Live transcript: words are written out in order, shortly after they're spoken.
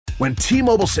When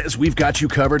T-Mobile says we've got you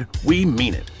covered, we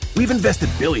mean it. We've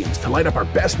invested billions to light up our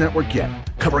best network yet,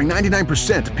 covering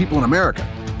 99% of people in America.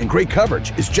 And great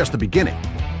coverage is just the beginning.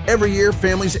 Every year,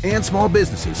 families and small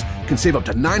businesses can save up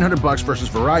to $900 versus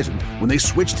Verizon when they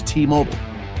switch to T-Mobile.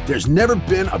 There's never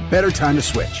been a better time to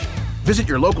switch. Visit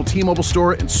your local T-Mobile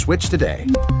store and switch today.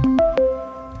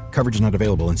 Coverage not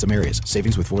available in some areas.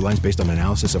 Savings with 4 lines based on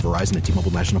analysis of Verizon and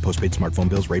T-Mobile national postpaid smartphone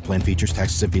bills. Rate plan features,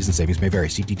 taxes, and fees and savings may vary.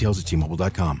 See details at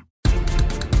T-Mobile.com.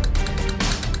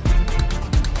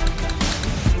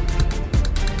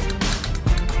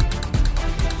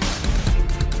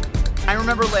 I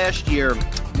remember last year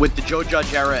with the Joe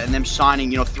Judge era and them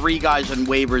signing, 3 guys on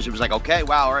waivers. It was like, okay,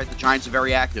 wow, all right, the Giants are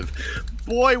very active.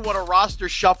 Boy, what a roster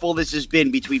shuffle this has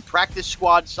been between practice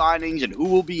squad signings and who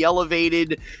will be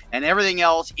elevated and everything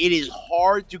else. It is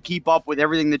hard to keep up with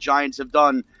everything the Giants have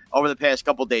done over the past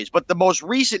couple days. But the most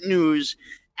recent news,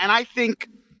 and I think,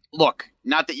 look,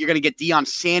 not that you're going to get Deion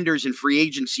Sanders in free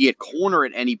agency at corner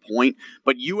at any point,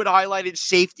 but you had highlighted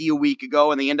safety a week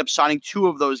ago, and they end up signing 2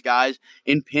 of those guys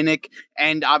in Pinnock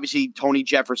and obviously Tony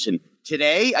Jefferson.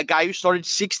 Today, a guy who started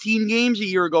 16 games a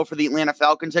year ago for the Atlanta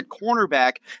Falcons at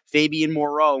cornerback, Fabian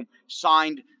Moreau,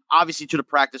 signed obviously to the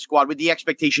practice squad with the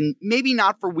expectation, maybe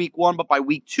not for week 1, but by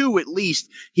week 2 at least,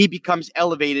 he becomes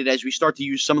elevated as we start to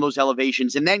use some of those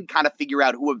elevations and then kind of figure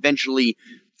out who eventually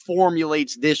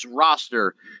formulates this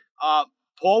roster.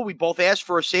 Paul, we both asked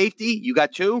for a safety. You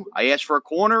got 2. I asked for a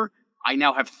corner. I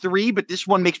now have 3, but this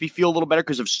one makes me feel a little better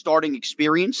because of starting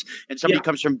experience. And somebody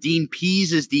comes from Dean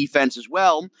Pease's defense as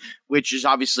well, which is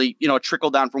obviously, a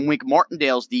trickle down from Wink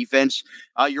Martindale's defense.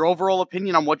 Your overall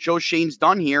opinion on what Joe Schoen's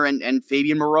done here and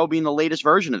Fabian Moreau being the latest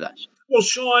version of this? Well,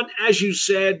 Sean, as you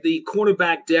said, the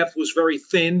cornerback depth was very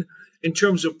thin in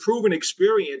terms of proven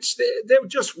experience. There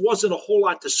just wasn't a whole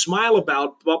lot to smile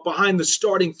about behind the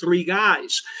starting 3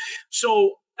 guys.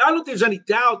 So I don't think there's any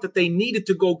doubt that they needed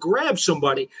to go grab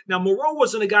somebody. Now, Moreau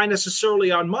wasn't a guy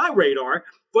necessarily on my radar,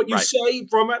 but you say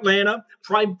from Atlanta,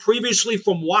 previously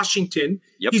from Washington.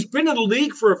 Yep. He's been in the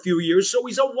league for a few years, so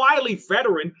he's a wily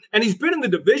veteran, and he's been in the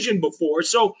division before.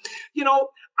 So,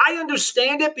 I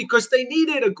understand it because they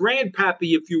needed a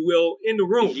grandpappy, if you will, in the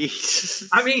room.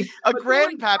 I mean, a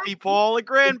grandpappy, Paul, a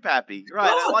grandpappy.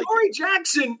 Right. Well, Corey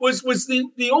Jackson was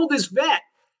the oldest vet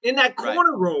in that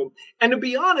corner room. And to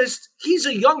be honest, he's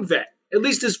a young vet, at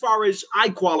least as far as I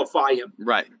qualify him.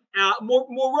 Right.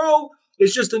 Moreau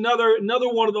is just another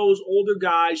one of those older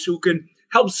guys who can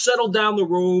help settle down the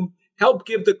room, help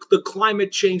give the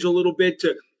climate change a little bit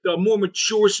to a more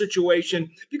mature situation.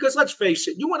 Because let's face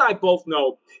it, you and I both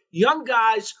know, young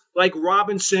guys like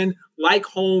Robinson, like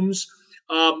Holmes,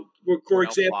 for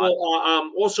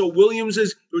example, also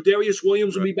Darius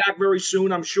Williams will be back very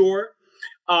soon, I'm sure.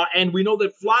 And we know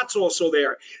that Flott's also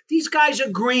there. These guys are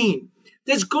green.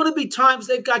 There's going to be times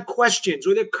they've got questions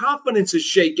or their confidence is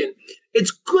shaken.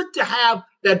 It's good to have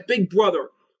that big brother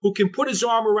who can put his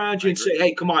arm around you and say,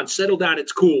 hey, come on, settle down.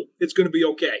 It's cool. It's going to be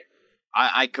okay.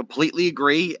 I completely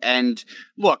agree. And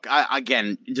look,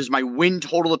 again, does my win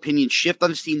total opinion shift on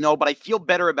this team? No, but I feel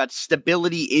better about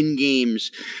stability in games,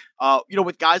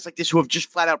 with guys like this who have just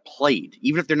flat out played,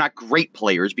 even if they're not great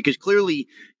players, because clearly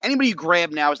anybody you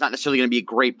grab now is not necessarily going to be a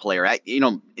great player.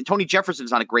 Tony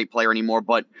Jefferson's not a great player anymore,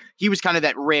 but he was kind of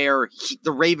that rare,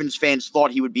 the Ravens fans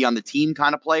thought he would be on the team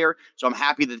kind of player. So I'm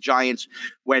happy the Giants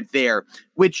went there,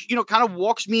 which, kind of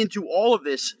walks me into all of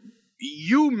this.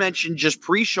 You mentioned just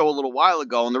pre-show a little while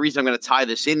ago, and the reason I'm going to tie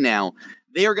this in now,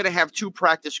 they are going to have 2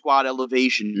 practice squad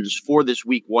elevations for this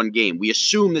week 1 game. We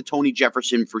assume that Tony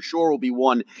Jefferson for sure will be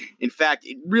one. In fact,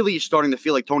 it really is starting to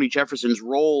feel like Tony Jefferson's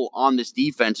role on this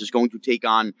defense is going to take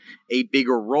on a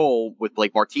bigger role with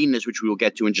Blake Martinez, which we will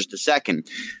get to in just a second.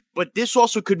 But this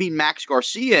also could mean Max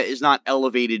Garcia is not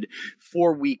elevated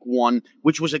for week 1,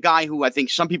 which was a guy who I think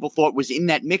some people thought was in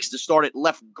that mix to start at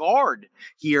left guard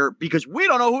here, because we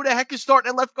don't know who the heck is starting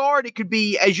at left guard. It could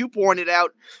be, as you pointed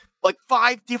out, like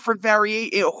 5 different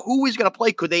variations. Who is going to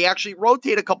play? Could they actually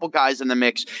rotate a couple guys in the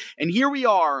mix? And here we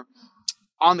are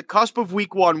on the cusp of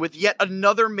week 1 with yet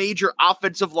another major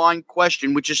offensive line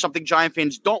question, which is something Giant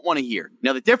fans don't want to hear.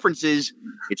 Now, the difference is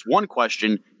it's 1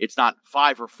 question. It's not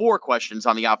 5 or 4 questions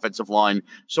on the offensive line.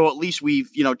 So at least we've,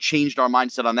 changed our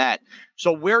mindset on that.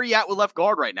 So where are you at with left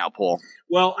guard right now, Paul?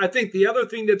 Well, I think the other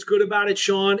thing that's good about it,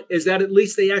 Sean, is that at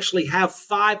least they actually have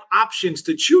 5 options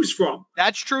to choose from.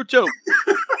 That's true, too.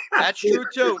 That's true,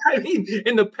 too. I mean,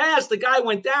 in the past, the guy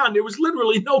went down. There was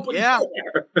literally nobody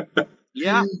there.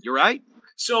 Yeah, you're right.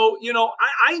 So,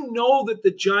 I know that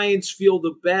the Giants feel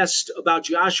the best about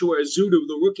Joshua Ezeudu,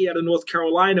 the rookie out of North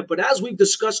Carolina. But as we've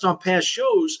discussed on past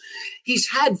shows, he's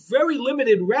had very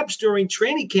limited reps during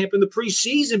training camp in the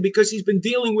preseason because he's been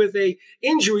dealing with a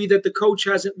injury that the coach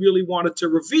hasn't really wanted to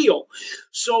reveal.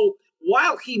 So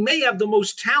while he may have the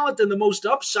most talent and the most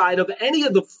upside of any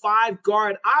of the 5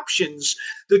 guard options,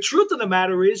 the truth of the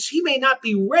matter is he may not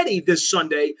be ready this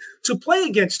Sunday to play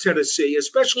against Tennessee,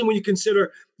 especially when you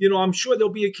consider, I'm sure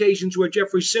there'll be occasions where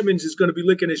Jeffrey Simmons is going to be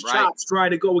licking his chops trying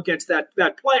to go against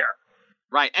that player.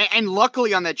 Right. And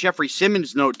luckily on that Jeffrey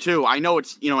Simmons note, too, I know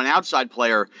it's, an outside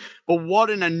player, but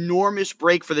what an enormous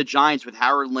break for the Giants with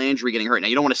Harold Landry getting hurt. Now,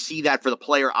 you don't want to see that for the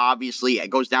player, obviously. It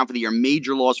goes down for the year.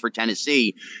 Major loss for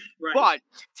Tennessee. Right.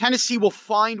 But Tennessee will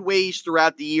find ways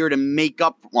throughout the year to make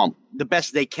up, the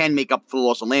best they can make up for the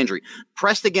loss of Landry.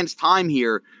 Pressed against time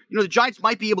here, the Giants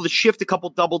might be able to shift a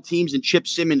couple double teams and Chip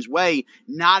Simmons' way,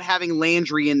 not having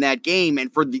Landry in that game.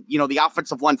 And for the, the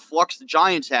offensive line flux the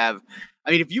Giants have, I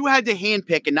mean, if you had to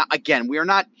handpick, and again, we are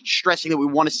not stressing that we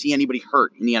want to see anybody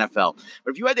hurt in the NFL,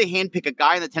 but if you had to handpick a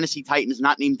guy in the Tennessee Titans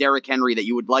not named Derrick Henry that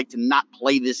you would like to not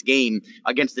play this game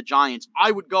against the Giants,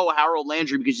 I would go Harold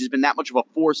Landry because he's been that much of a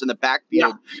force in the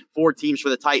backfield for teams for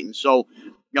the Titans. So,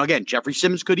 again, Jeffrey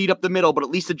Simmons could eat up the middle, but at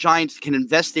least the Giants can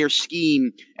invest their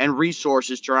scheme and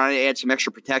resources to try to add some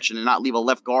extra protection and not leave a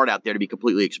left guard out there to be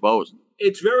completely exposed.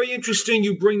 It's very interesting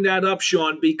you bring that up,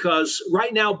 Sean, because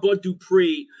right now Bud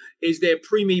Dupree is their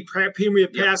premier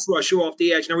pass rusher off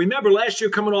the edge. Now, remember, last year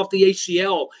coming off the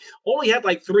ACL, only had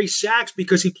like 3 sacks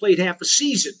because he played half a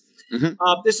season. Mm-hmm.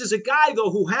 This is a guy, though,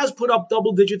 who has put up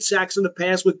double-digit sacks in the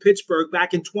past with Pittsburgh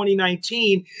back in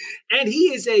 2019, and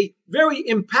he is a very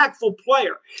impactful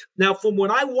player. Now, from when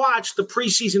I watched the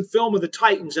preseason film of the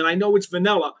Titans, and I know it's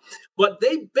vanilla, but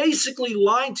they basically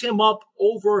lined him up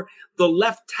over the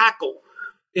left tackle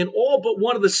in all but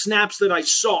one of the snaps that I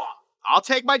saw. I'll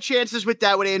take my chances with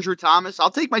that with Andrew Thomas.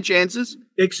 I'll take my chances.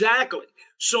 Exactly.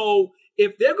 So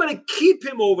if they're going to keep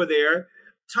him over there,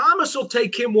 Thomas will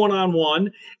take him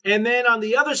one-on-one. And then on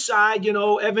the other side,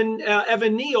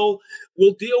 Evan Neal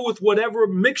will deal with whatever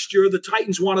mixture the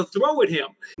Titans want to throw at him.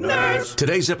 Nerds.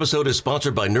 Today's episode is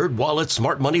sponsored by NerdWallet's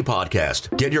Smart Money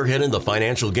Podcast. Get your head in the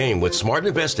financial game with smart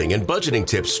investing and budgeting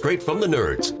tips straight from the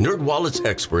nerds. NerdWallet's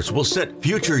experts will set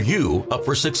future you up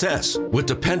for success with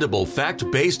dependable,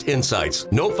 fact-based insights.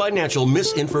 No financial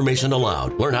misinformation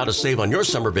allowed. Learn how to save on your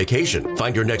summer vacation,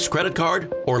 find your next credit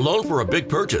card, or loan for a big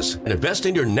purchase, and invest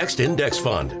in your next index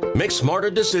fund. Make smarter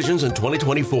decisions in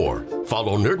 2024.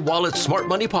 Follow NerdWallet's Smart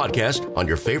Money Podcast on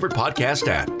your favorite podcast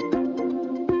app.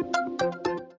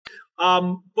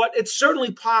 But it's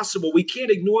certainly possible. We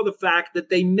can't ignore the fact that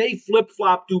they may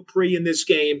flip-flop Dupree in this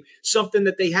game, something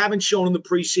that they haven't shown in the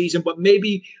preseason, but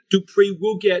maybe Dupree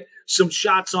will get some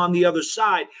shots on the other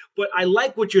side. But I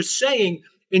like what you're saying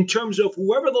in terms of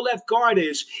whoever the left guard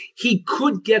is, he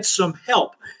could get some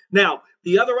help. Now,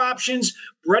 the other options,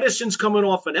 Bredesen's coming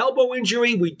off an elbow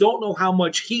injury. We don't know how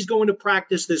much he's going to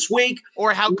practice this week.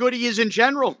 Or how good he is in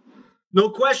general. No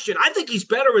question. I think he's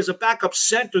better as a backup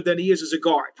center than he is as a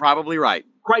guard. Probably right.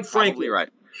 Quite frankly. Probably right.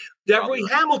 Devery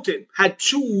Hamilton had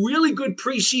 2 really good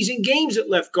preseason games at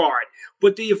left guard.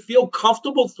 But do you feel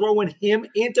comfortable throwing him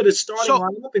into the starting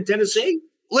lineup in Tennessee?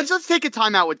 Let's take a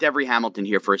timeout with Devery Hamilton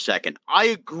here for a second. I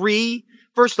agree.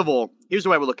 First of all, here's the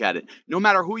way we look at it. No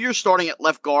matter who you're starting at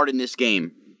left guard in this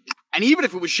game, and even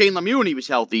if it was Shane Lemieux and he was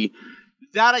healthy,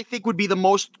 that I think would be the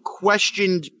most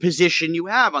questioned position you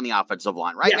have on the offensive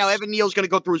line. Right now, Evan Neal's going to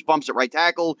go through his bumps at right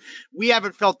tackle. We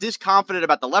haven't felt this confident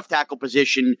about the left tackle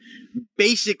position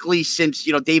basically since,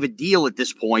 David Deal at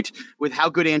this point with how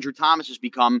good Andrew Thomas has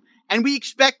become. And we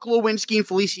expect Glowinski and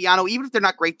Feliciano, even if they're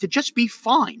not great, to just be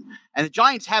fine. And the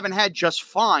Giants haven't had just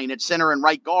fine at center and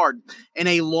right guard in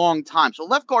a long time. So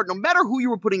left guard, no matter who you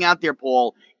were putting out there,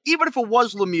 Paul, even if it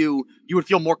was Lemieux, you would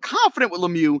feel more confident with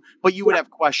Lemieux, but you would have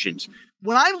questions.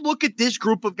 When I look at this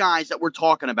group of guys that we're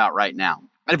talking about right now,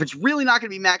 and if it's really not going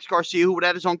to be Max Garcia, who would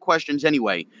have his own questions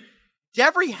anyway,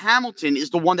 Devery Hamilton is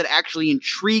the one that actually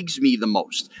intrigues me the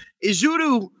most.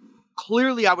 Ezeudu,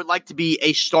 clearly I would like to be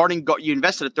a starting guard. You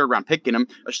invested a 3rd-round pick in him,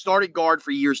 a starting guard for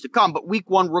years to come, but week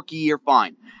 1 rookie year,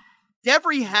 fine.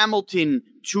 Devery Hamilton,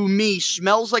 to me,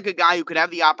 smells like a guy who could have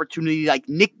the opportunity like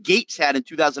Nick Gates had in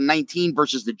 2019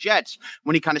 versus the Jets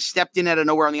when he kind of stepped in out of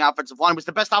nowhere on the offensive line. Was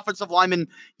the best offensive lineman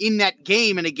in that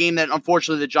game, in a game that,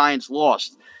 unfortunately, the Giants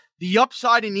lost. the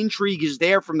upside and intrigue is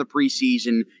there from the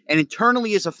preseason, and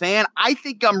internally as a fan, I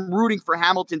think I'm rooting for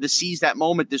Hamilton to seize that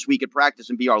moment this week at practice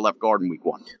and be our left guard in week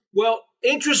 1. Well,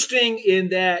 interesting in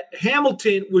that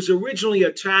Hamilton was originally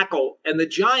a tackle, and the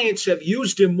Giants have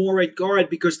used him more at guard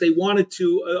because they wanted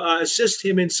to assist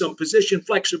him in some position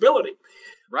flexibility.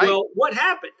 Right. Well, what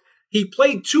happened? He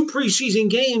played 2 preseason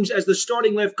games as the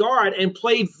starting left guard and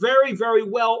played very, very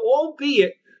well,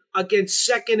 albeit against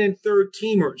second and third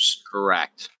teamers.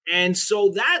 Correct. And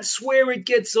so that's where it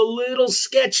gets a little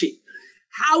sketchy.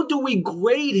 How do we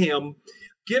grade him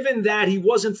given that he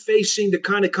wasn't facing the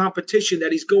kind of competition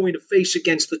that he's going to face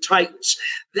against the Titans?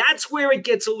 That's where it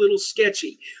gets a little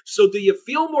sketchy. So do you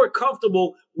feel more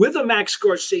comfortable with a Max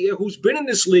Garcia who's been in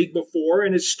this league before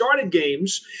and has started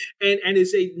games and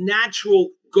is a natural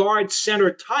guard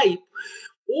center type?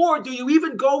 Or do you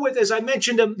even go with, as I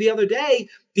mentioned the other day,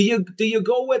 do you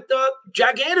go with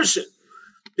Jack Anderson,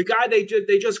 the guy they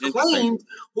just claimed,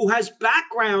 who has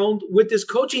background with this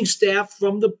coaching staff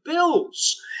from the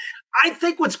Bills? I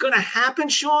think what's going to happen,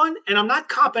 Sean, and I'm not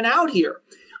copping out here,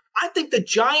 I think the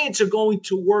Giants are going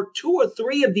to work 2 or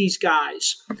 3 of these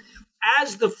guys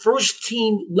as the first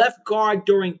team left guard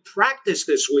during practice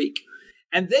this week,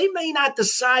 and they may not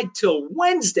decide till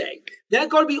Wednesday. They're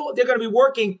going to be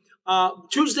working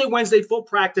Tuesday, Wednesday, full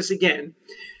practice again.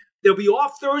 They'll be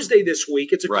off Thursday this week.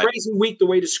 It's a crazy week the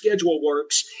way the schedule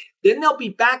works. Then they'll be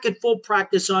back at full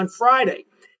practice on Friday.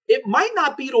 It might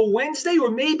not be till Wednesday or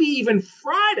maybe even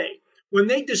Friday when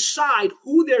they decide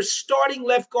who their starting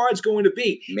left guard is going to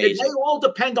be. Amazing. It may all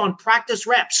depend on practice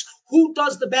reps. Who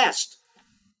does the best?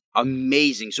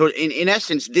 Amazing. So in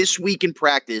essence, this week in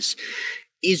practice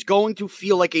is going to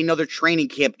feel like another training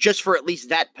camp just for at least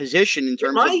that position in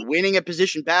terms of winning a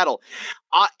position battle.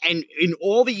 And in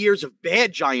all the years of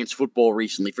bad Giants football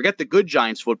recently, forget the good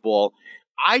Giants football,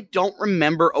 I don't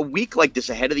remember a week like this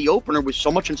ahead of the opener with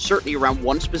so much uncertainty around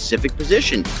one specific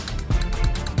position.